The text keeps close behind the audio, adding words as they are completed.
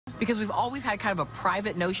because we've always had kind of a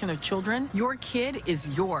private notion of children. Your kid is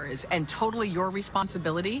yours and totally your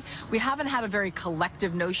responsibility. We haven't had a very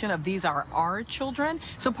collective notion of these are our children.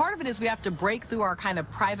 So part of it is we have to break through our kind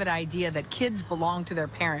of private idea that kids belong to their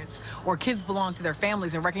parents or kids belong to their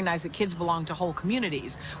families and recognize that kids belong to whole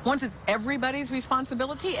communities. Once it's everybody's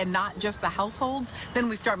responsibility and not just the households, then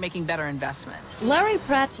we start making better investments. Larry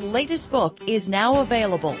Pratt's latest book is now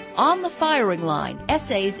available. On the Firing Line,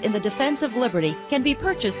 Essays in the Defense of Liberty can be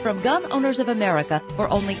purchased from Gun Owners of America for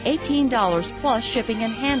only $18 plus shipping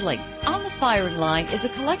and handling. On the Firing Line is a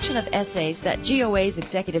collection of essays that GOA's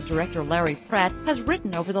Executive Director Larry Pratt has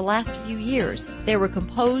written over the last few years. They were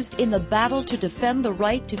composed in the battle to defend the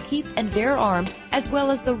right to keep and bear arms, as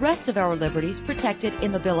well as the rest of our liberties protected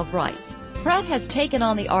in the Bill of Rights. Pratt has taken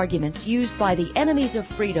on the arguments used by the enemies of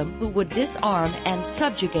freedom who would disarm and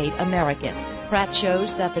subjugate Americans. Pratt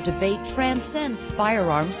shows that the debate transcends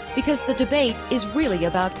firearms because the debate is really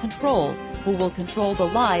about control. Who will control the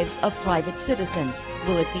lives of private citizens?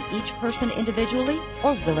 Will it be each person individually,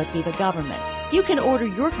 or will it be the government? You can order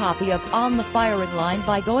your copy of On the Firing Line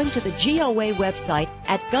by going to the GOA website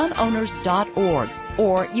at gunowners.org,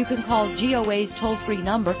 or you can call GOA's toll-free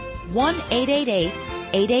number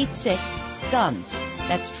 1-888-886-GUNS.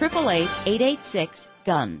 That's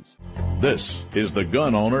 888-886-GUNS. This is the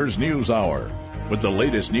Gun Owners News Hour, with the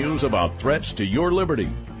latest news about threats to your liberty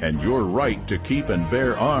and your right to keep and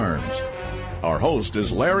bear arms. Our host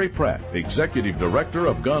is Larry Pratt, Executive Director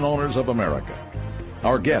of Gun Owners of America.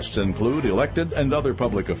 Our guests include elected and other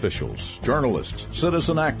public officials, journalists,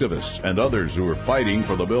 citizen activists, and others who are fighting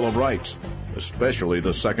for the Bill of Rights, especially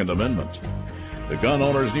the Second Amendment. The Gun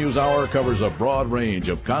Owners News Hour covers a broad range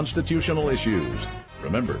of constitutional issues.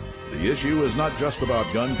 Remember, the issue is not just about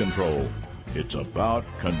gun control, it's about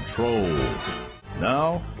control.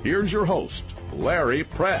 Now, here's your host, Larry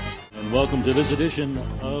Pratt. And welcome to this edition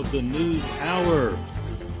of the News Hour,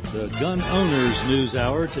 the Gun Owners News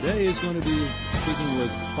Hour. Today is going to be speaking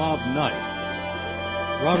with Bob Knight.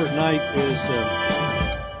 Robert Knight is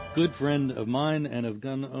a good friend of mine and of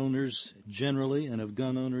gun owners generally and of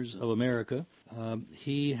Gun Owners of America.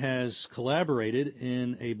 He has collaborated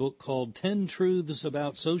in a book called 10 Truths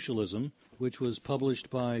About Socialism, which was published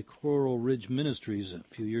by Coral Ridge Ministries a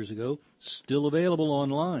few years ago, still available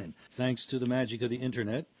online thanks to the magic of the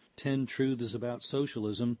Internet. 10 Truths About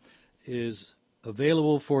Socialism is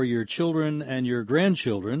available for your children and your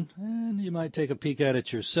grandchildren, and you might take a peek at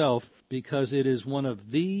it yourself because it is one of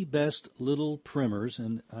the best little primers,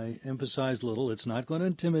 and I emphasize little. It's not going to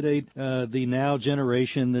intimidate the now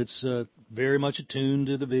generation that's very much attuned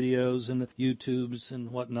to the videos and the YouTubes and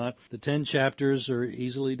whatnot. The 10 chapters are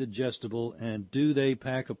easily digestible, and do they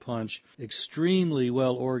pack a punch? Extremely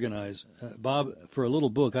well organized. Bob, for a little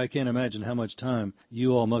book, I can't imagine how much time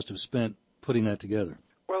you all must have spent putting that together.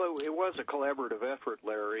 Well, it was a collaborative effort,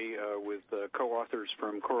 Larry, with co-authors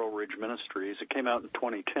from Coral Ridge Ministries. It came out in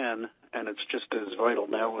 2010, and it's just as vital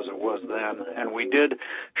now as it was then. And we did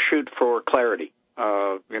shoot for clarity.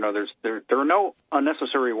 There are no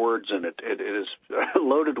unnecessary words in it. It is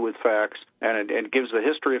loaded with facts, and it gives the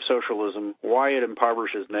history of socialism, why it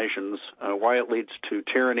impoverishes nations, why it leads to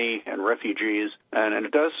tyranny and refugees, and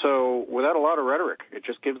it does so without a lot of rhetoric. It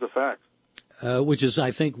just gives the facts. Which is,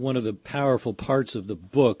 I think, one of the powerful parts of the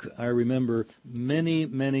book. I remember many,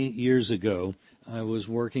 many years ago, I was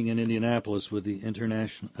working in Indianapolis with the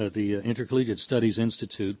Intercollegiate Studies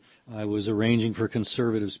Institute. I was arranging for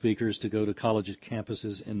conservative speakers to go to college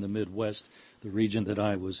campuses in the Midwest, the region that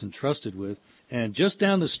I was entrusted with. And just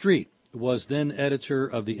down the street was then editor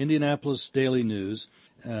of the Indianapolis Daily News,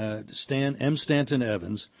 Stanton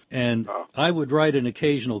Evans, and I would write an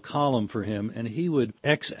occasional column for him, and he would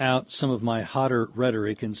X out some of my hotter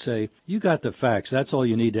rhetoric and say, you got the facts, that's all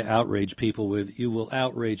you need to outrage people with. You will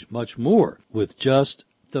outrage much more with just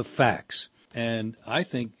the facts. And I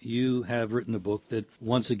think you have written a book that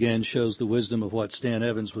once again shows the wisdom of what Stan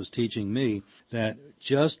Evans was teaching me, that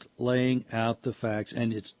just laying out the facts,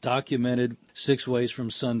 and it's documented 6 Ways from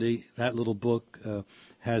Sunday. That little book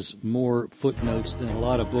has more footnotes than a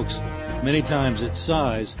lot of books, many times its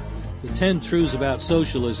size. The 10 Truths About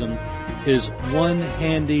Socialism is one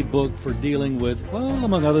handy book for dealing with, well,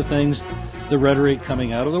 among other things, the rhetoric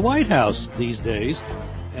coming out of the White House these days,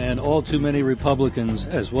 and all too many Republicans,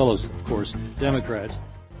 as well as, of course, Democrats.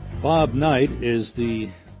 Bob Knight is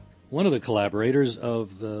one of the collaborators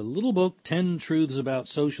of the little book, 10 Truths About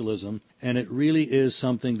Socialism, and it really is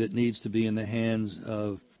something that needs to be in the hands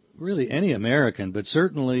of really any American, but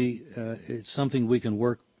certainly it's something we can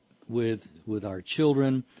work with our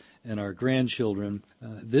children and our grandchildren.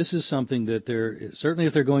 This is something that certainly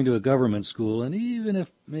if they're going to a government school, and even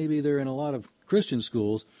if maybe they're in a lot of Christian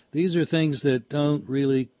schools, these are things that don't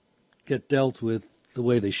really get dealt with the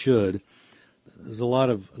way they should. There's a lot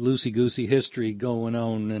of loosey-goosey history going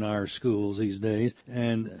on in our schools these days,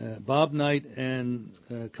 and Bob Knight and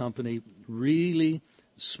company really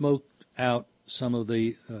smoked out some of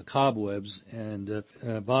the cobwebs. And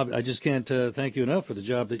Bob, I just can't thank you enough for the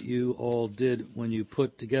job that you all did when you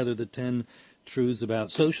put together the 10 Truths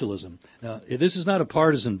About Socialism. Now, this is not a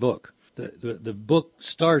partisan book. The book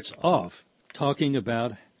starts off talking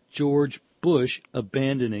about George Bush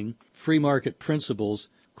abandoning free market principles,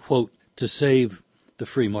 quote, to save the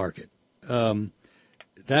free market.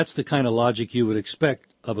 That's the kind of logic you would expect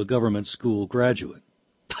of a government school graduate.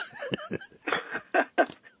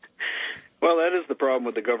 Well, that is the problem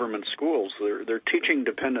with the government schools. They're teaching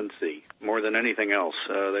dependency more than anything else.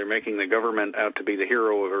 They're making the government out to be the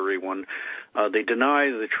hero of everyone. They deny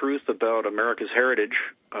the truth about America's heritage,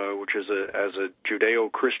 which is as a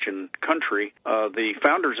Judeo-Christian country. The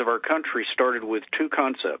founders of our country started with two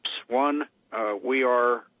concepts. One, we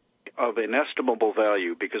are of inestimable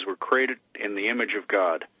value because we're created in the image of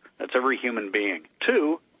God. That's every human being.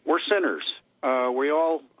 Two, we're sinners. We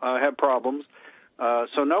all have problems.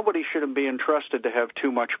 So nobody should be entrusted to have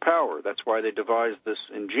too much power. That's why they devised this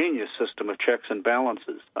ingenious system of checks and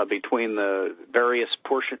balances between the various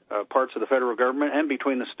parts of the federal government and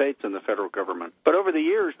between the states and the federal government. But over the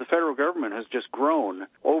years, the federal government has just grown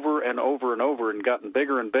over and over and over and gotten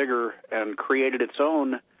bigger and bigger and created its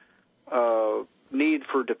own need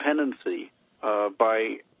for dependency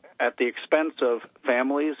at the expense of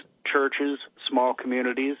families, churches, small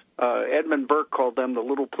communities. Edmund Burke called them the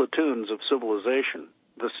little platoons of civilization.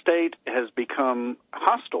 The state has become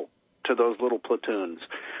hostile to those little platoons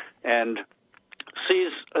and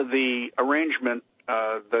sees the arrangement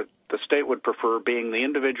that the state would prefer being the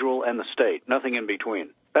individual and the state, nothing in between.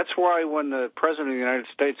 That's why when the President of the United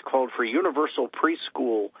States called for universal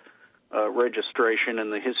preschool registration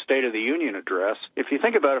in his State of the Union address, if you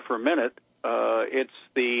think about it for a minute, it's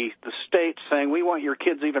the state saying, we want your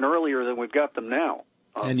kids even earlier than we've got them now.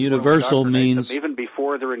 And universal means... even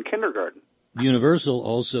before they're in kindergarten. Universal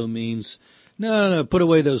also means, no, put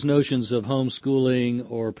away those notions of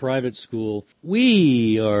homeschooling or private school.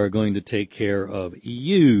 We are going to take care of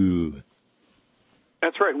you.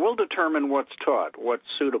 That's right. We'll determine what's taught, what's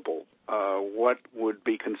suitable, what would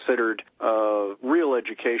be considered real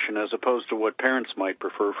education as opposed to what parents might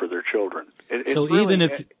prefer for their children. So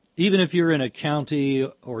even if you're in a county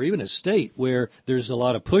or even a state where there's a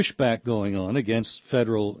lot of pushback going on against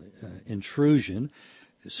federal intrusion,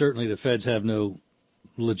 certainly the feds have no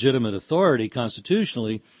legitimate authority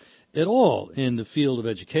constitutionally at all in the field of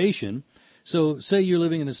education. So say you're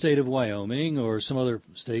living in the state of Wyoming or some other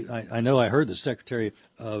state. I know I heard the Secretary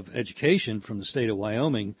of Education from the state of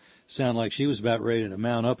Wyoming sound like she was about ready to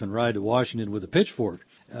mount up and ride to Washington with a pitchfork.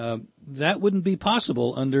 That wouldn't be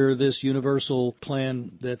possible under this universal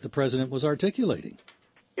plan that the president was articulating.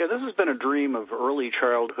 Yeah, this has been a dream of early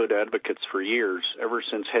childhood advocates for years, ever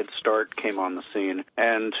since Head Start came on the scene.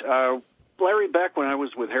 And Larry, back when I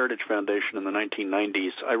was with Heritage Foundation in the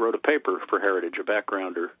 1990s, I wrote a paper for Heritage, a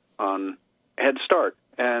backgrounder, on Head Start.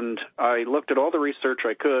 And I looked at all the research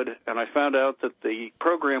I could, and I found out that the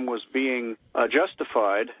program was being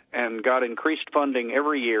justified and got increased funding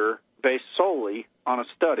every year based solely on a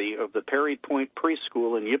study of the Perry Point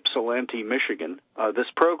Preschool in Ypsilanti, Michigan. This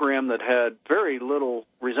program that had very little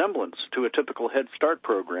resemblance to a typical Head Start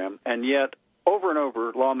program, and yet over and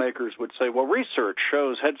over lawmakers would say, well, research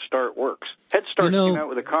shows Head Start works. Head Start came out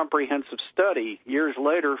with a comprehensive study years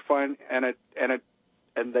later,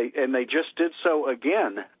 and they just did so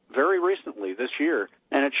again very recently this year,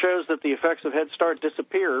 and it shows that the effects of Head Start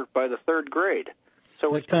disappear by the third grade.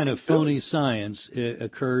 So that kind of phony science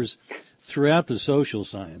occurs throughout the social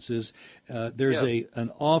sciences. There's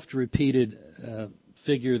an oft-repeated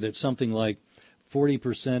figure that something like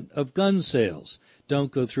 40% of gun sales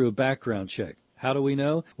don't go through a background check. How do we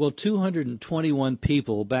know? Well, 221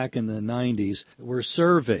 people back in the 90s were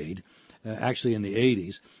surveyed, actually in the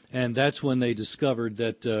 80s, and that's when they discovered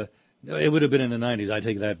that it would have been in the 90s. I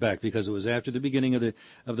take that back because it was after the beginning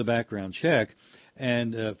of the background check,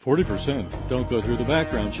 and 40% don't go through the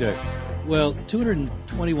background check. Well,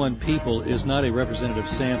 221 people is not a representative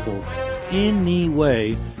sample any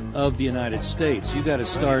way of the United States. You got to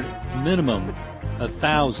start minimum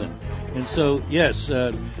 1,000. And so, yes,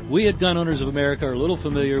 we at Gun Owners of America are a little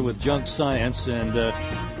familiar with junk science, and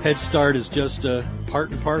Head Start is just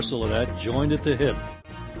part and parcel of that, joined at the hip.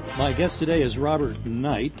 My guest today is Robert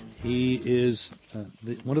Knight. He is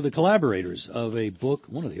one of the collaborators of a book,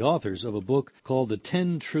 one of the authors of a book called The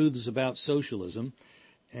 10 Truths About Socialism.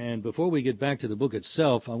 And before we get back to the book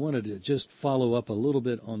itself, I wanted to just follow up a little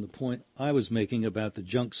bit on the point I was making about the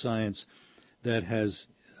junk science that has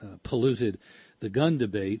polluted the gun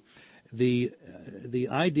debate. The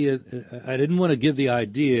idea, I didn't want to give the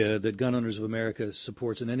idea that Gun Owners of America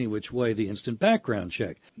supports in any which way the instant background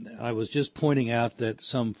check. I was just pointing out that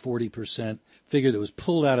some 40% figure that was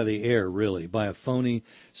pulled out of the air, really, by a phony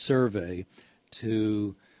survey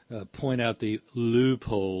to point out the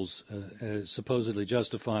loopholes supposedly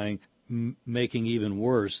justifying making even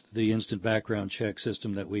worse the instant background check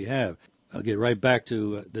system that we have. I'll get right back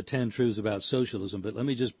to the 10 truths about socialism, but let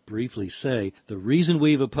me just briefly say the reason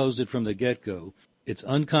we've opposed it from the get-go, it's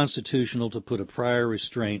unconstitutional to put a prior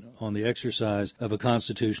restraint on the exercise of a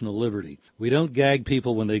constitutional liberty. We don't gag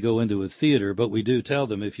people when they go into a theater, but we do tell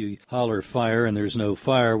them if you holler fire and there's no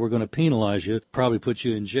fire, we're going to penalize you, probably put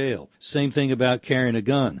you in jail. Same thing about carrying a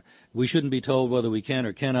gun. We shouldn't be told whether we can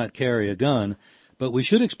or cannot carry a gun, but we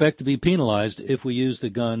should expect to be penalized if we use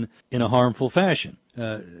the gun in a harmful fashion.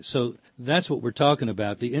 So that's what we're talking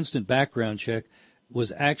about. The instant background check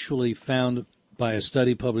was actually found by a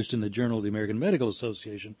study published in the Journal of the American Medical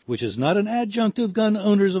Association, which is not an adjunct of Gun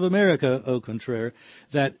Owners of America, au contraire,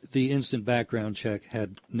 that the instant background check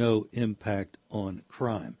had no impact on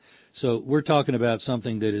crime. So we're talking about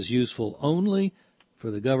something that is useful only for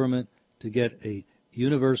the government to get a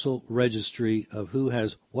universal registry of who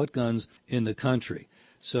has what guns in the country.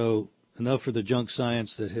 So enough for the junk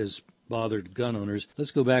science that has bothered gun owners.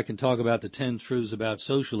 Let's go back and talk about the 10 truths about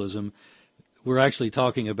socialism. We're actually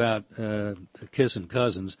talking about kissing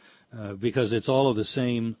cousins because it's all of the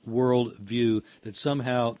same world view that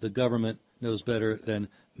somehow the government knows better than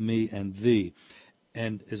me and thee.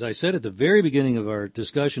 And as I said at the very beginning of our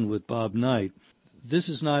discussion with Bob Knight, this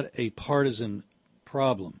is not a partisan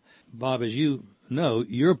problem. Bob, as you know,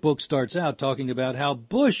 your book starts out talking about how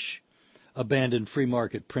Bush abandoned free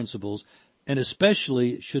market principles, and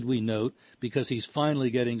especially, should we note, because he's finally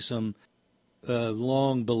getting some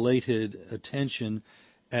long belated attention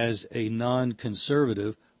as a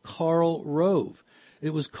non-conservative, Karl Rove.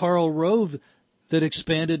 It was Karl Rove that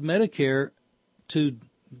expanded Medicare to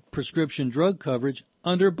prescription drug coverage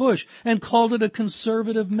under Bush and called it a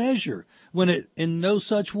conservative measure when it in no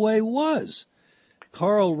such way was.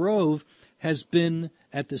 Karl Rove has been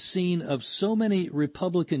at the scene of so many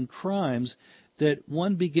Republican crimes that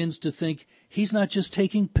one begins to think he's not just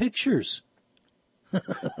taking pictures.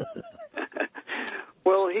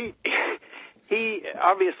 Well, he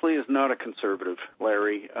obviously is not a conservative,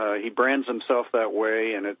 Larry. He brands himself that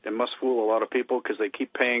way, and it must fool a lot of people because they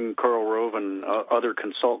keep paying Karl Rove and other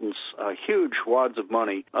consultants huge wads of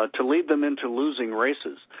money to lead them into losing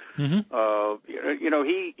races.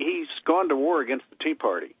 Mm-hmm. He's gone to war against the Tea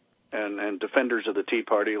Party and defenders of the Tea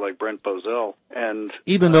Party like Brent Bozell. And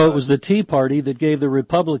even though it was the Tea Party that gave the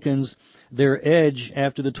Republicans their edge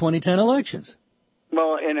after the 2010 elections.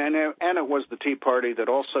 Well, and it was the Tea Party that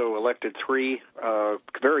also elected 3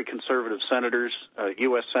 very conservative senators,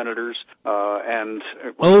 U.S. senators, and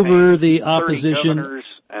over the opposition. 30 governors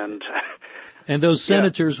and those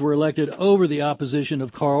senators were elected over the opposition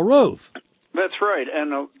of Karl Rove. That's right,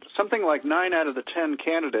 and something like 9 out of the 10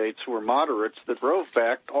 candidates were moderates that Rove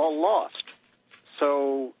backed all lost.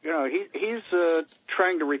 So, he's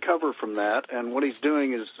trying to recover from that, and what he's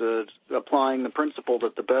doing is applying the principle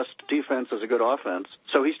that the best defense is a good offense.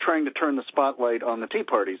 So he's trying to turn the spotlight on the Tea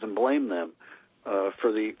Parties and blame them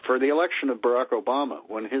for the election of Barack Obama,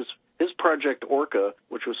 when his Project Orca,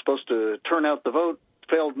 which was supposed to turn out the vote,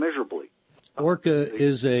 failed miserably. Orca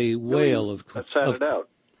is a whale, of course. That sat it out.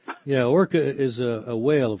 Yeah, Orca is a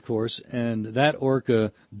whale, of course, and that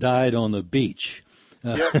Orca died on the beach.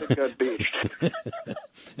 Yes, it got beached.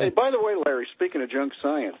 Hey, by the way, Larry, speaking of junk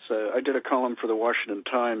science, I did a column for the Washington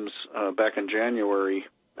Times back in January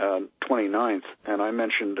 29th, and I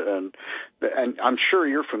mentioned, and I'm sure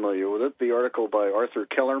you're familiar with it, the article by Arthur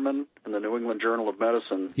Kellerman in the New England Journal of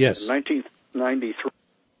Medicine. Yes. In 1993,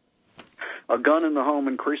 a gun in the home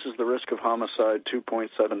increases the risk of homicide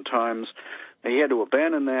 2.7 times. He had to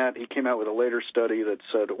abandon that. He came out with a later study that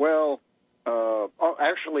said,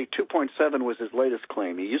 actually 2.7 was his latest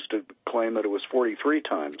claim. He used to claim that it was 43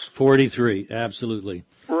 times. 43, absolutely.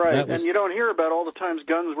 Right, and you don't hear about all the times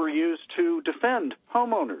guns were used to defend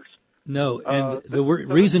homeowners. No, and the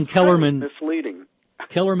reason Kellerman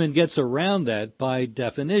gets around that by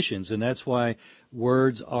definitions, and that's why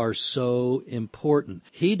words are so important.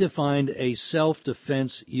 He defined a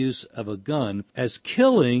self-defense use of a gun as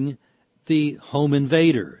killing the home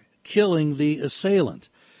invader, killing the assailant.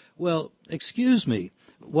 Well, excuse me,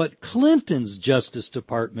 what Clinton's Justice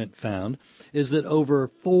Department found is that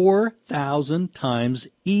over 4,000 times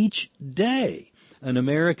each day, an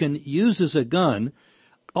American uses a gun,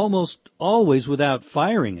 almost always without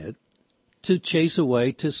firing it, to chase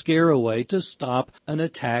away, to scare away, to stop an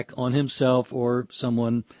attack on himself or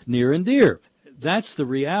someone near and dear. That's the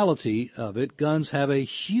reality of it. Guns have a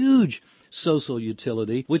huge social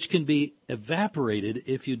utility, which can be evaporated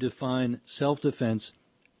if you define self-defense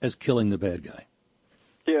as killing the bad guy.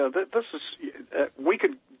 Yeah, this is. We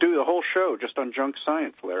could do the whole show just on junk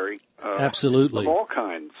science, Larry. Absolutely. Of all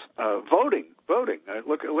kinds. Voting.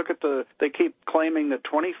 Look at the. They keep claiming that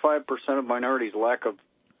 25% of minorities lack a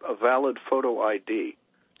valid photo ID.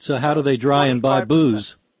 So how do they dry and buy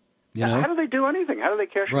booze? You know? How do they do anything? How do they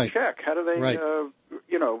cash a check? How do they?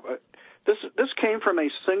 This came from a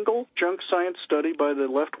single junk science study by the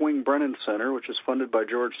left-wing Brennan Center, which is funded by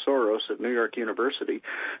George Soros at New York University.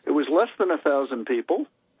 It was less than 1,000 people,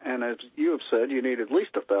 and as you have said, you need at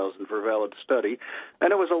least 1,000 for a valid study.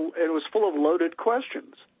 And it was full of loaded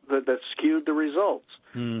questions that skewed the results.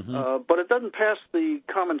 Mm-hmm. But it doesn't pass the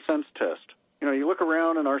common sense test. You look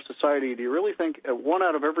around in our society. Do you really think 1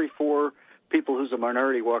 out of every 4 people who's a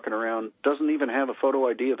minority walking around doesn't even have a photo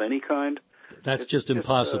ID of any kind? That's just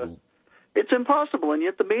impossible. It's impossible, and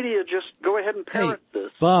yet the media just go ahead and parrot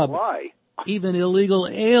this. Bob, why? Even illegal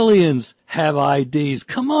aliens have IDs.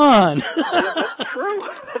 Come on. Yeah, that's true.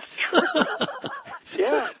 That's true.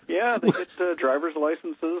 Yeah, they get driver's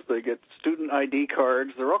licenses, they get student ID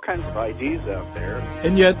cards. There are all kinds of IDs out there.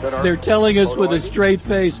 And yet they're telling us with a straight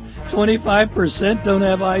face, 25% don't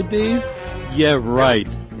have IDs? Yeah, right.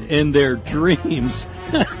 In their dreams.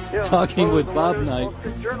 Talking with Bob Knight. Wall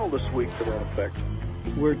Street Journal this week to that effect.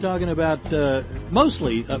 We're talking about,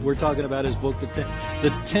 we're talking about his book,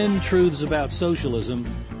 The 10 Truths About Socialism.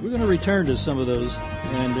 We're going to return to some of those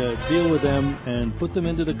and deal with them and put them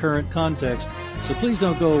into the current context. So please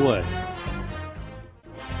don't go away.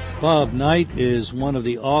 Bob Knight is one of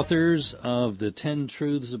the authors of The 10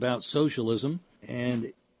 Truths About Socialism.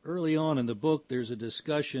 And early on in the book, there's a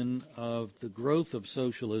discussion of the growth of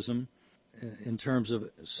socialism in terms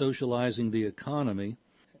of socializing the economy.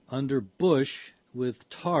 Under Bush, with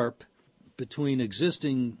TARP, between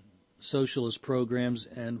existing socialist programs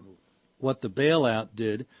and what the bailout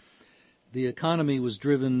did, the economy was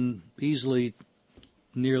driven easily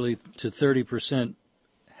nearly to 30%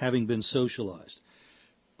 having been socialized.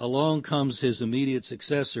 Along comes his immediate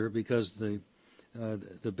successor, because the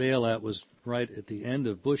bailout was right at the end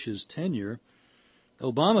of Bush's tenure.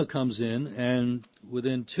 Obama comes in and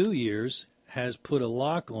within 2 years has put a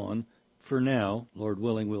lock on, for now, Lord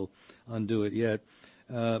willing we'll undo it yet,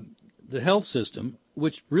 the health system,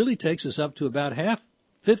 which really takes us up to about 50%,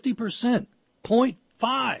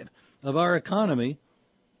 0.5 of our economy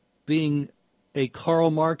being a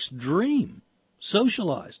Karl Marx dream,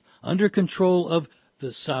 socialized, under control of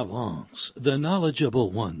the savants, the knowledgeable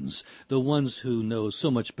ones, the ones who know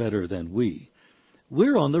so much better than we.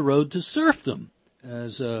 We're on the road to serfdom,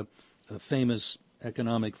 as a famous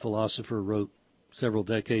economic philosopher wrote several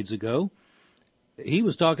decades ago. He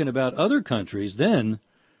was talking about other countries then,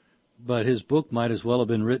 but his book might as well have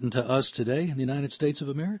been written to us today in the United States of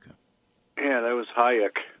America. Yeah, that was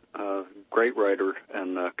Hayek, great writer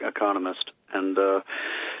and economist. And,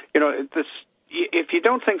 if you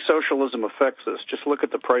don't think socialism affects us, just look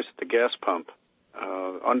at the price at the gas pump.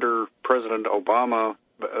 Under President Obama,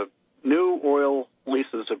 new oil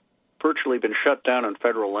leases have virtually been shut down on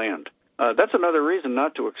federal land. That's another reason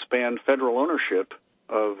not to expand federal ownership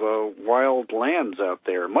of wild lands out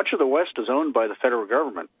there. Much of the West is owned by the federal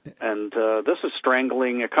government, and this is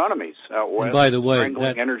strangling economies out west. And by the way,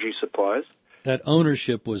 strangling energy supplies. That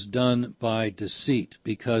ownership was done by deceit,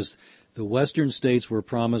 because the Western states were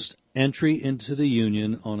promised entry into the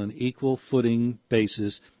Union on an equal footing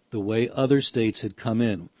basis, the way other states had come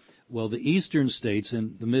in. Well, the Eastern states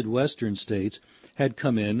and the Midwestern states had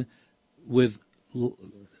come in with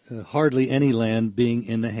hardly any land being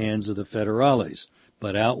in the hands of the federales.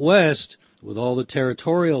 But out west, with all the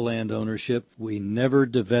territorial land ownership, we never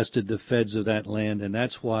divested the feds of that land, and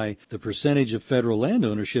that's why the percentage of federal land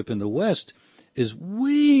ownership in the West is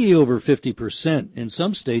way over 50%. In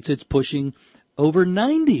some states, it's pushing over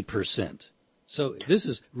 90%. So this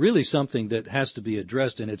is really something that has to be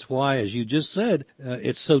addressed, and it's why, as you just said,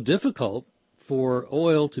 it's so difficult for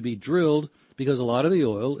oil to be drilled, because a lot of the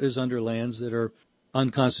oil is under lands that are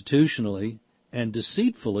unconstitutionally and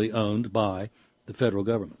deceitfully owned by the federal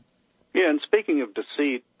government. Yeah, and speaking of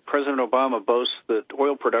deceit, President Obama boasts that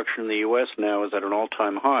oil production in the U.S. now is at an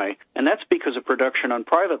all-time high, and that's because of production on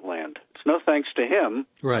private land. It's no thanks to him,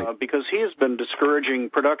 right, because he has been discouraging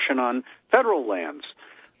production on federal lands.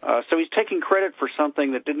 So he's taking credit for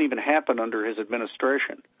something that didn't even happen under his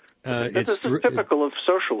administration. This is typical of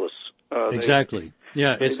socialists. Exactly.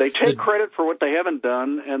 They take credit for what they haven't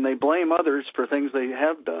done, and they blame others for things they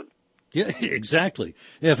have done. Yeah, exactly.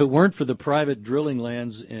 Yeah, if it weren't for the private drilling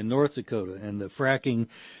lands in North Dakota and the fracking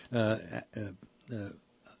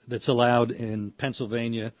that's allowed in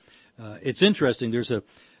Pennsylvania, it's interesting. There's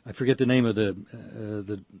I forget the name of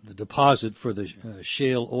the deposit for the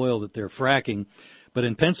shale oil that they're fracking, but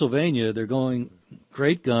in Pennsylvania they're going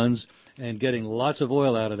great guns and getting lots of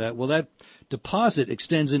oil out of that. Well, that deposit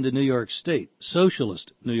extends into New York State,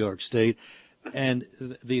 socialist New York State, and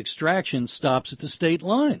the extraction stops at the state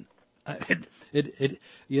line.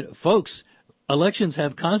 Folks, elections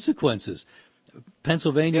have consequences.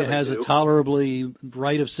 Pennsylvania has a tolerably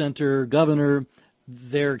right-of-center governor.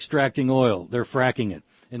 They're extracting oil. They're fracking it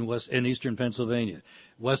in eastern Pennsylvania.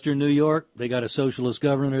 Western New York, they got a socialist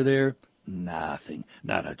governor there. Nothing,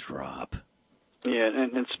 not a drop. Yeah,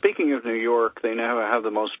 and speaking of New York, they now have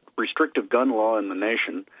the most restrictive gun law in the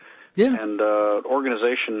nation. Yeah. And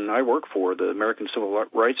organization I work for, the American Civil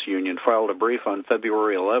Rights Union, filed a brief on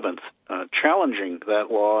February 11th challenging that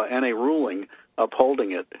law and a ruling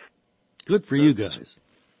upholding it. Good for you guys.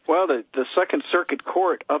 Well, the Second Circuit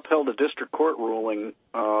Court upheld a district court ruling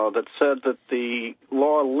that said that the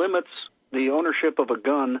law limits the ownership of a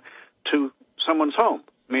gun to someone's home,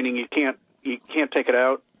 meaning you can't take it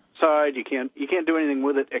outside, you can't do anything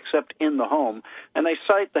with it except in the home. And they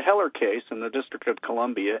cite the Heller case in the District of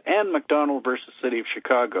Columbia and McDonald versus City of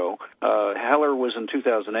Chicago. Heller was in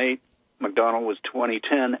 2008, McDonald was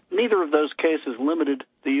 2010. Neither of those cases limited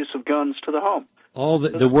the use of guns to the home.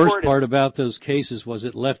 The worst part about those cases was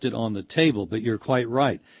it left it on the table, but you're quite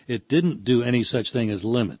right. It didn't do any such thing as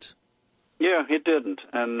limit. Yeah, it didn't.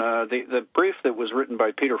 And the brief that was written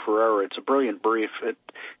by Peter Ferrara, it's a brilliant brief.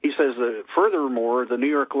 He says that, furthermore, the New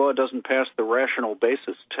York law doesn't pass the rational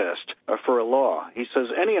basis test for a law. He says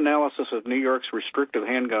any analysis of New York's restrictive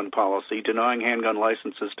handgun policy, denying handgun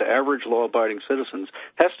licenses to average law-abiding citizens,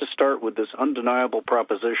 has to start with this undeniable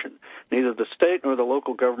proposition. Neither the state nor the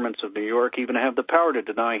local governments of New York even have the power to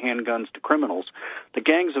deny handguns to criminals. The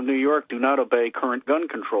gangs of New York do not obey current gun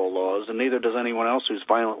control laws, and neither does anyone else who's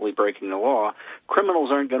violently breaking the law. Criminals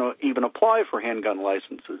aren't going to even apply for handgun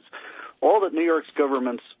licenses. All that New York's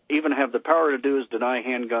governments even have the power to do is deny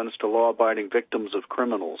handguns to law-abiding victims of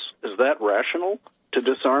criminals. Is that rational, to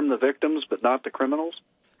disarm the victims but not the criminals?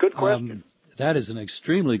 Good question. That is an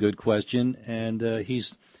extremely good question, and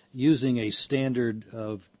he's using a standard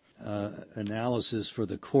of analysis for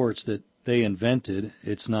the courts that they invented.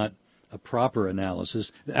 It's not a proper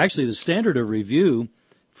analysis. Actually, the standard of review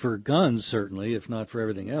for guns, certainly, if not for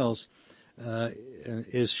everything else,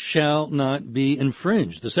 is shall not be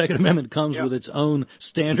infringed. The Second Amendment comes with its own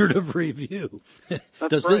standard of review.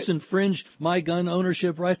 Does this infringe my gun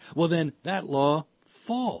ownership rights? Well, then that law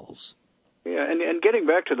falls. Yeah, and getting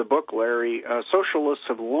back to the book, Larry, socialists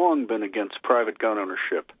have long been against private gun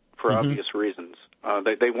ownership for obvious reasons.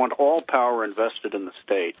 They want all power invested in the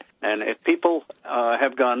state. And if people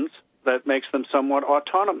have guns, that makes them somewhat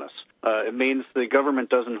autonomous. It means the government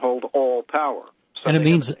doesn't hold all power. So and it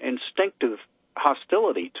means instinctive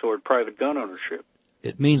hostility toward private gun ownership.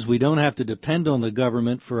 It means we don't have to depend on the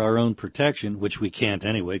government for our own protection, which we can't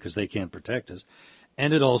anyway because they can't protect us.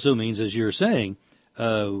 And it also means, as you're saying,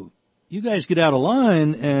 you guys get out of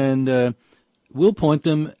line and we'll point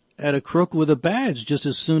them at a crook with a badge just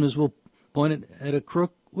as soon as we'll point it at a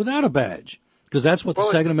crook without a badge, because that's what the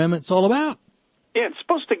Second Amendment's all about. Yeah, it's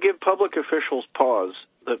supposed to give public officials pause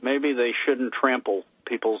that maybe they shouldn't trample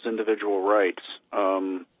people's individual rights.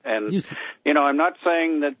 I'm not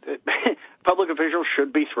saying that public officials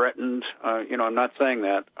should be threatened. I'm not saying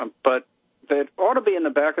that. But that ought to be in the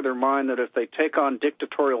back of their mind that if they take on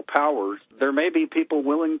dictatorial powers, there may be people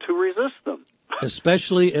willing to resist them.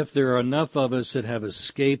 Especially if there are enough of us that have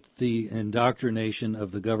escaped the indoctrination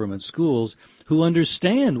of the government schools who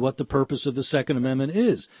understand what the purpose of the Second Amendment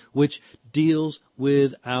is, which deals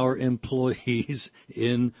with our employees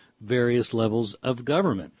in various levels of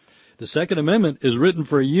government. The Second Amendment is written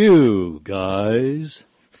for you, guys.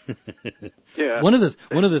 Yeah. One of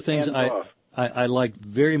the things I like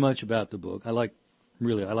very much about the book, I like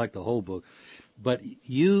the whole book, but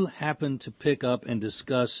you happen to pick up and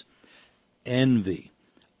discuss envy.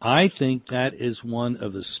 I think that is one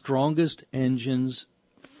of the strongest engines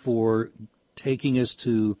for taking us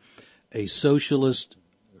to a socialist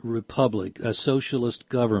republic, a socialist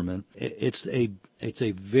government. It's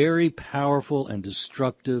a very powerful and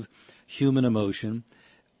destructive human emotion.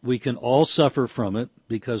 We can all suffer from it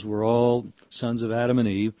because we're all sons of Adam and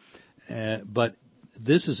Eve, but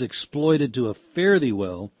this is exploited to a fare thee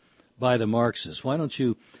well by the Marxists. Why don't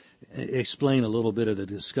you explain a little bit of the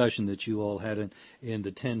discussion that you all had in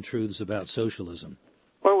the 10 Truths About Socialism.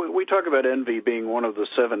 Well, we talk about envy being one of the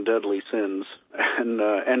 7 deadly sins,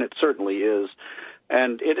 and it certainly is.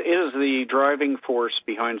 And it is the driving force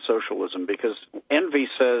behind socialism, because envy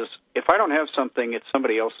says, if I don't have something, it's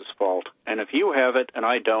somebody else's fault. And if you have it and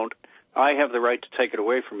I don't, I have the right to take it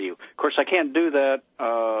away from you. Of course, I can't do that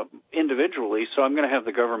individually, so I'm going to have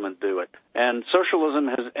the government do it. And socialism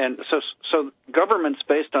so governments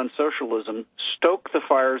based on socialism stoke the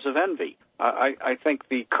fires of envy. I think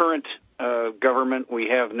the current government we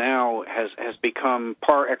have now has become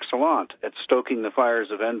par excellence at stoking the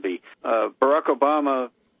fires of envy. Barack Obama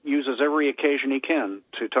uses every occasion he can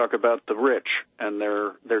to talk about the rich and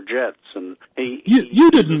their jets, and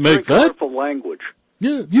you didn't make that. Colorful language.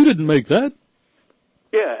 Yeah, you didn't make that.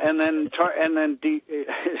 Yeah, and then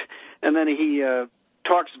he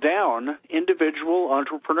talks down individual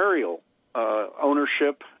entrepreneurial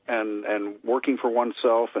ownership and working for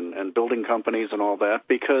oneself and building companies and all that,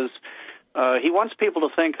 because he wants people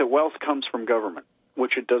to think that wealth comes from government,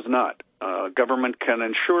 which it does not. Government can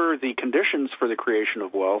ensure the conditions for the creation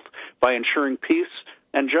of wealth by ensuring peace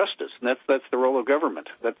and justice, and that's the role of government.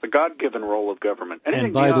 That's the God-given role of government. Anything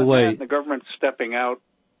and by the way, the government's stepping out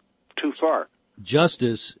too far.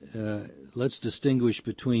 Justice, let's distinguish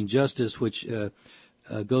between justice, which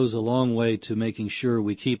goes a long way to making sure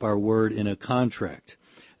we keep our word in a contract.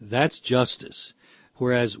 That's justice.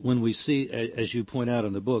 Whereas when we see, as you point out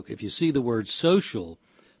in the book, if you see the word social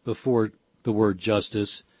before the word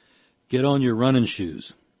justice, get on your running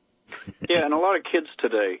shoes. Yeah, and a lot of kids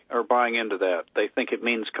today are buying into that. They think it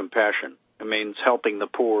means compassion. It means helping the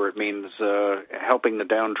poor. It means helping the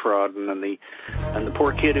downtrodden and the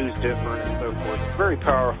poor kid who's different and so forth. It's very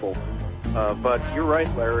powerful. But you're right,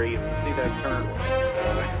 Larry. If you see that term,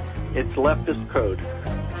 it's leftist code.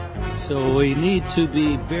 So we need to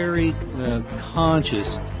be very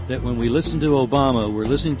conscious that when we listen to Obama, we're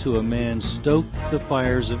listening to a man stoke the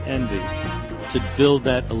fires of envy to build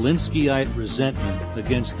that Alinskyite resentment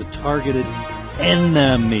against the targeted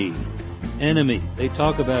enemy. They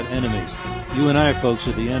talk about enemies. You and I, folks,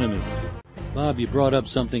 are the enemy. Bob, you brought up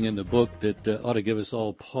something in the book that ought to give us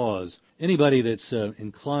all pause. Anybody that's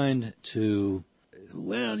inclined to,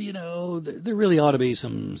 well, there really ought to be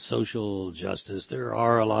some social justice. There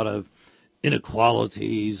are a lot of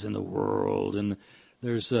inequalities in the world, and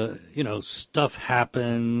there's, stuff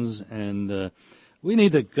happens, and we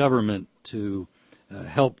need the government to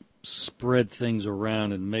help spread things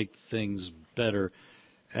around and make things better,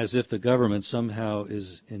 as if the government somehow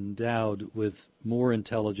is endowed with more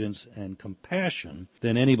intelligence and compassion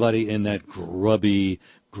than anybody in that grubby,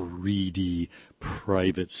 greedy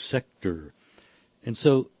private sector. And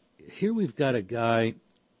so here we've got a guy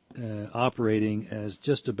operating as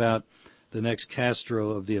just about the next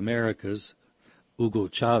Castro of the Americas, Hugo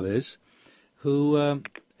Chavez, who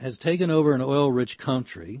has taken over an oil-rich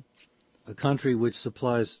country, a country which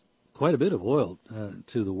supplies quite a bit of oil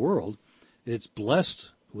to the world. It's blessed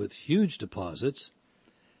with huge deposits,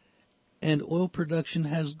 and oil production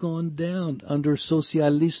has gone down under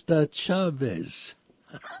Socialista Chavez.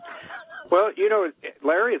 Well,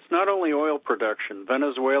 Larry, it's not only oil production.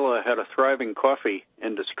 Venezuela had a thriving coffee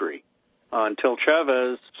industry until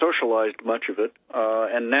Chavez socialized much of it,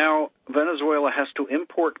 and now Venezuela has to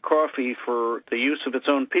import coffee for the use of its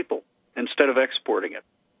own people instead of exporting it.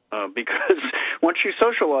 Because once you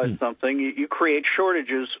socialize something, you create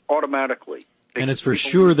shortages automatically. And it's for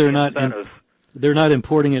sure they're not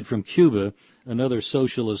importing it from Cuba, another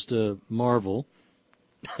socialist marvel.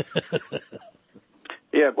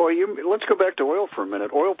 Yeah, well, let's go back to oil for a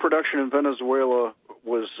minute. Oil production in Venezuela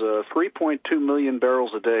was 3.2 million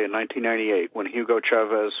barrels a day in 1998 when Hugo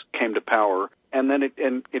Chavez came to power, and then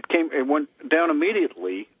it went down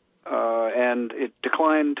immediately, and it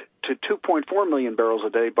declined to 2.4 million barrels a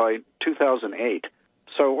day by 2008.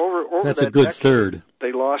 So over that's that a good decade, third.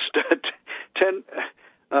 They lost at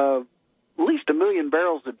least 1 million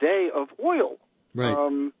barrels a day of oil.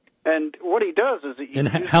 Right. And what he does is and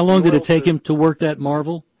how long did it take him to work that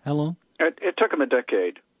marvel? How long? It took him a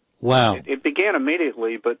decade. Wow. It began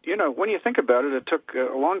immediately, but, when you think about it, it took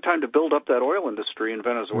a long time to build up that oil industry in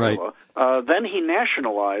Venezuela. Right. Then he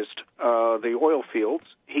nationalized the oil fields.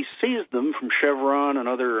 He seized them from Chevron and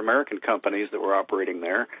other American companies that were operating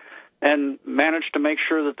there and managed to make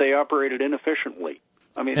sure that they operated inefficiently.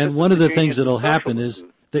 And one of the things that will happen is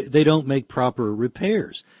they don't make proper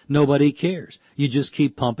repairs. Nobody cares. You just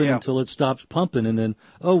keep pumping until it stops pumping, and then,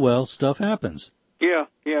 stuff happens. Yeah,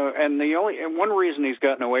 and one reason he's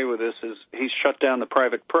gotten away with this is he's shut down the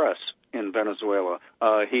private press. in Venezuela.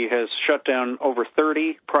 He has shut down over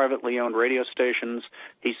 30 privately owned radio stations.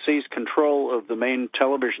 He seized control of the main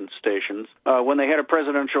television stations. When they had a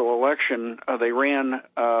presidential election, they ran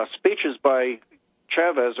speeches by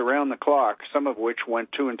Chavez around the clock, some of which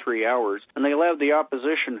went 2 and 3 hours, and they allowed the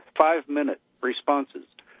opposition 5-minute responses.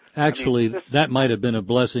 Actually, that might have been a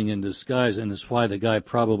blessing in disguise, and it's why the guy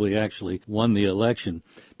probably actually won the election,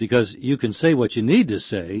 because you can say what you need to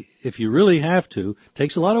say if you really have to. It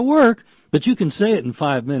takes a lot of work, but you can say it in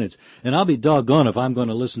 5 minutes. And I'll be doggone if I'm going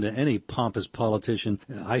to listen to any pompous politician.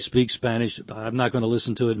 I speak Spanish. I'm not going to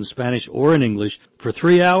listen to it in Spanish or in English. For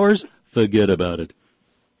 3 hours, forget about it.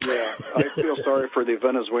 Yeah, I feel sorry for the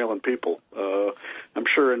Venezuelan people. I'm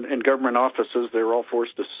sure in government offices they're all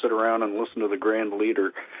forced to sit around and listen to the grand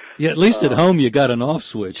leader. Yeah, at least at home you got an off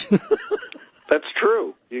switch. That's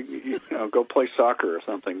true. You know, go play soccer or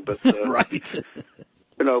something. But right.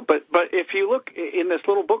 You know, but if you look in this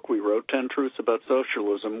little book we wrote, 10 Truths About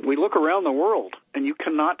Socialism, we look around the world, and you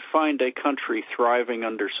cannot find a country thriving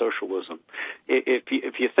under socialism. If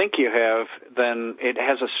you think you have, then it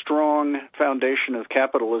has a strong foundation of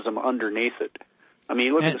capitalism underneath it. I mean,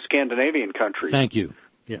 you look at the Scandinavian countries. Thank you.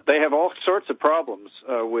 Yeah. They have all sorts of problems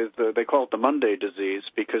with, they call it the Monday disease,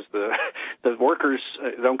 because the workers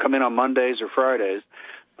don't come in on Mondays or Fridays.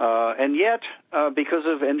 And yet, because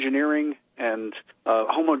of engineering and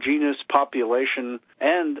homogeneous population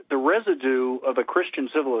and the residue of a Christian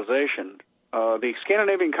civilization, the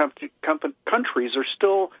Scandinavian countries are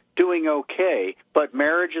still doing okay, but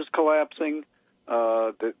marriage is collapsing.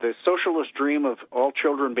 The socialist dream of all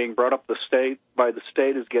children being brought up by the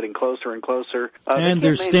state is getting closer and closer. And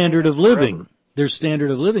their standard of living. Their standard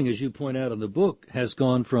of living, as you point out in the book, has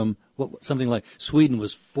gone from something like Sweden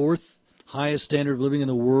was 4th highest standard of living in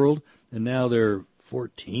the world, and now they're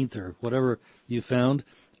 14th or whatever you found.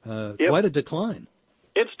 Quite a decline.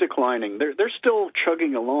 It's declining. They're still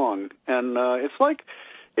chugging along, and it's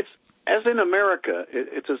as in America.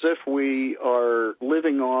 It's as if we are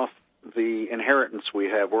living off the inheritance we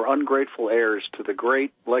have. We're ungrateful heirs to the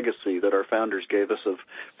great legacy that our founders gave us of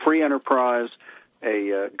free enterprise,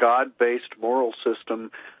 a God-based moral system.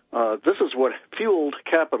 This is what fueled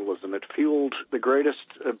capitalism. It fueled the greatest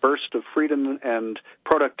burst of freedom and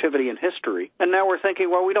productivity in history. And now we're thinking,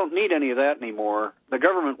 well, we don't need any of that anymore. The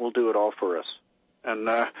government will do it all for us. And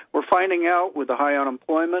we're finding out with the high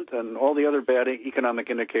unemployment and all the other bad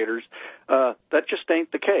economic indicators, that just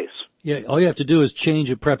ain't the case. Yeah, all you have to do is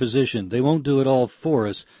change a preposition. They won't do it all for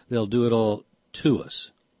us. They'll do it all to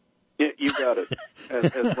us. Yeah, you got it.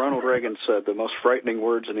 As Ronald Reagan said, the most frightening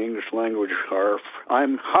words in the English language are,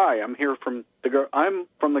 I'm from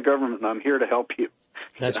the government, and I'm here to help you.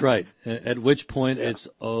 That's right. At which point it's,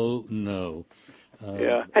 oh, no.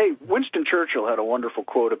 Yeah. Hey, Winston Churchill had a wonderful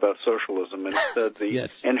quote about socialism, and he said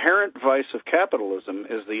the inherent vice of capitalism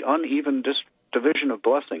is the uneven division of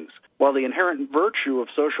blessings, while the inherent virtue of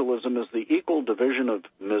socialism is the equal division of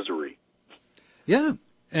misery. Yeah,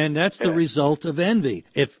 and that's the result of envy.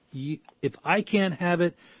 If I can't have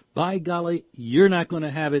it, by golly, you're not going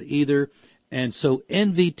to have it either. And so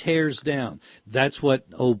envy tears down. That's what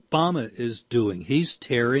Obama is doing. He's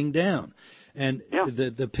tearing down. And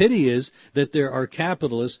the pity is that there are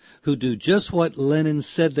capitalists who do just what Lenin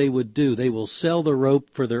said they would do. They will sell the rope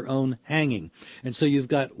for their own hanging. And so you've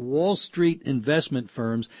got Wall Street investment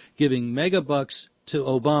firms giving mega bucks to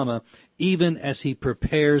Obama even as he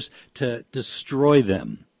prepares to destroy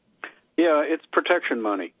them. Yeah, it's protection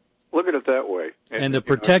money. Look at it that way. And the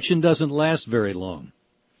protection doesn't last very long.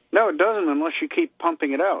 No, it doesn't unless you keep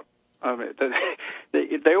pumping it out.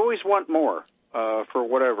 They always want more. For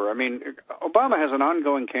whatever. I mean, Obama has an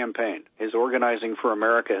ongoing campaign. His Organizing for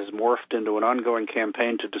America has morphed into an ongoing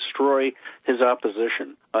campaign to destroy his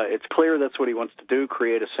opposition. It's clear that's what he wants to do,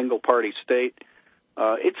 create a single-party state.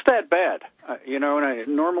 It's that bad. And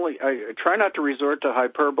I try not to resort to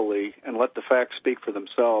hyperbole and let the facts speak for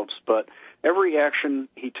themselves, but every action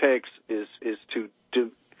he takes is to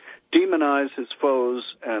demonize his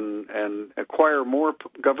foes and acquire more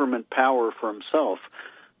government power for himself.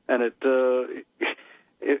 And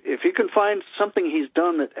if you can find something he's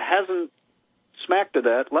done that hasn't smacked to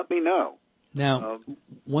that, let me know. Now,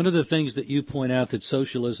 one of the things that you point out that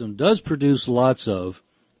socialism does produce lots of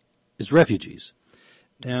is refugees.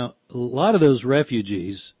 Now, a lot of those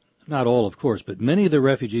refugees, not all, of course, but many of the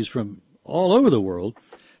refugees from all over the world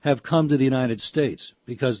have come to the United States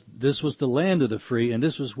because this was the land of the free, and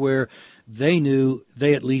this was where they knew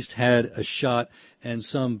they at least had a shot, and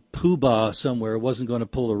some poobah somewhere wasn't going to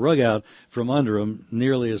pull the rug out from under them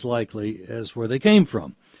nearly as likely as where they came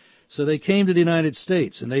from. So they came to the United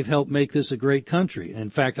States, and they've helped make this a great country. In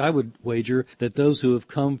fact, I would wager that those who have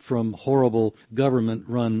come from horrible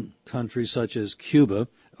government-run countries such as Cuba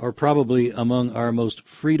are probably among our most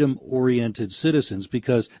freedom-oriented citizens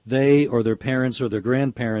because they or their parents or their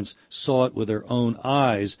grandparents saw it with their own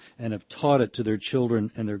eyes and have taught it to their children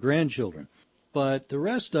and their grandchildren. But the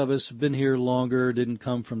rest of us have been here longer, didn't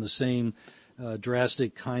come from the same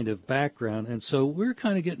drastic kind of background, and so we're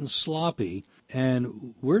kind of getting sloppy,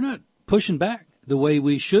 and we're not pushing back the way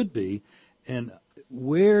we should be. And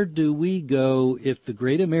where do we go if the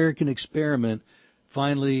great American experiment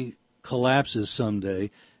finally collapses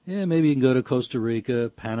someday? Yeah, maybe you can go to Costa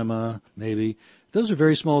Rica, Panama, maybe. Those are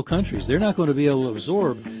very small countries. They're not going to be able to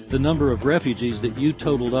absorb the number of refugees that you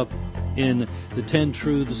totaled up in the 10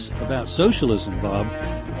 Truths About Socialism, Bob.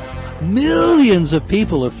 Millions of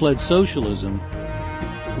people have fled socialism.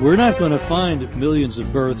 We're not going to find millions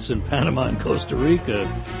of births in Panama and Costa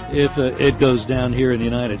Rica if it goes down here in the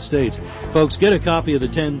United States. Folks, get a copy of the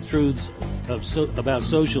 10 Truths About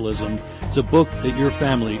Socialism. It's a book that your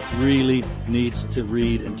family really needs to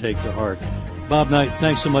read and take to heart. Bob Knight,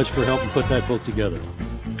 thanks so much for helping put that book together.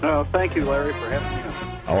 Thank you, Larry, for having me on.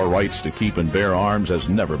 Our rights to keep and bear arms has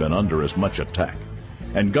never been under as much attack.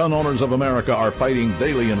 And gun owners of America are fighting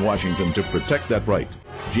daily in Washington to protect that right.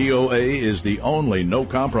 GOA is the only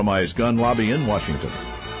no-compromise gun lobby in Washington.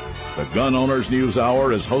 The Gun Owners News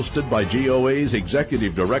Hour is hosted by GOA's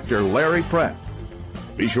Executive Director, Larry Pratt.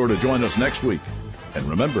 Be sure to join us next week. And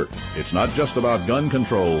remember, it's not just about gun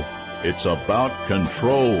control, it's about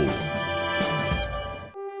control.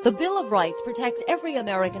 The Bill of Rights protects every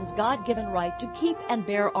American's God-given right to keep and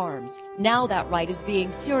bear arms. Now that right is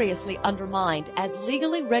being seriously undermined as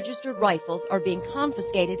legally registered rifles are being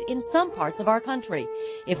confiscated in some parts of our country.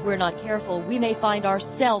 If we're not careful, we may find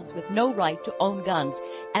ourselves with no right to own guns,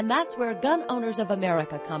 and that's where Gun Owners of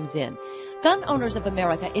America comes in. Gun Owners of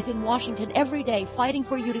America is in Washington every day fighting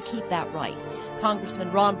for you to keep that right.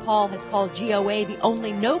 Congressman Ron Paul has called GOA the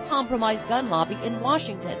only no-compromise gun lobby in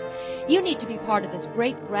Washington. You need to be part of this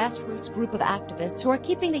great grassroots group of activists who are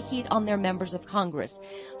keeping the heat on their members of Congress.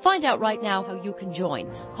 Find out right now how you can join.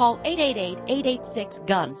 Call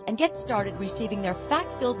 888-886-GUNS and get started receiving their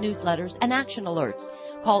fact-filled newsletters and action alerts.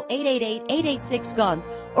 Call 888-886-GUNS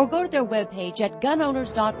or go to their webpage at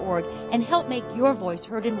gunowners.org and help make your voice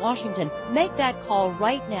heard in Washington. Make that call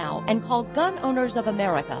right now and call Gun Owners of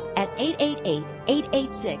America at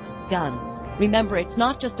 888-886-GUNS. Remember, it's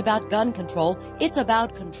not just about gun control, it's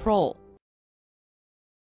about control.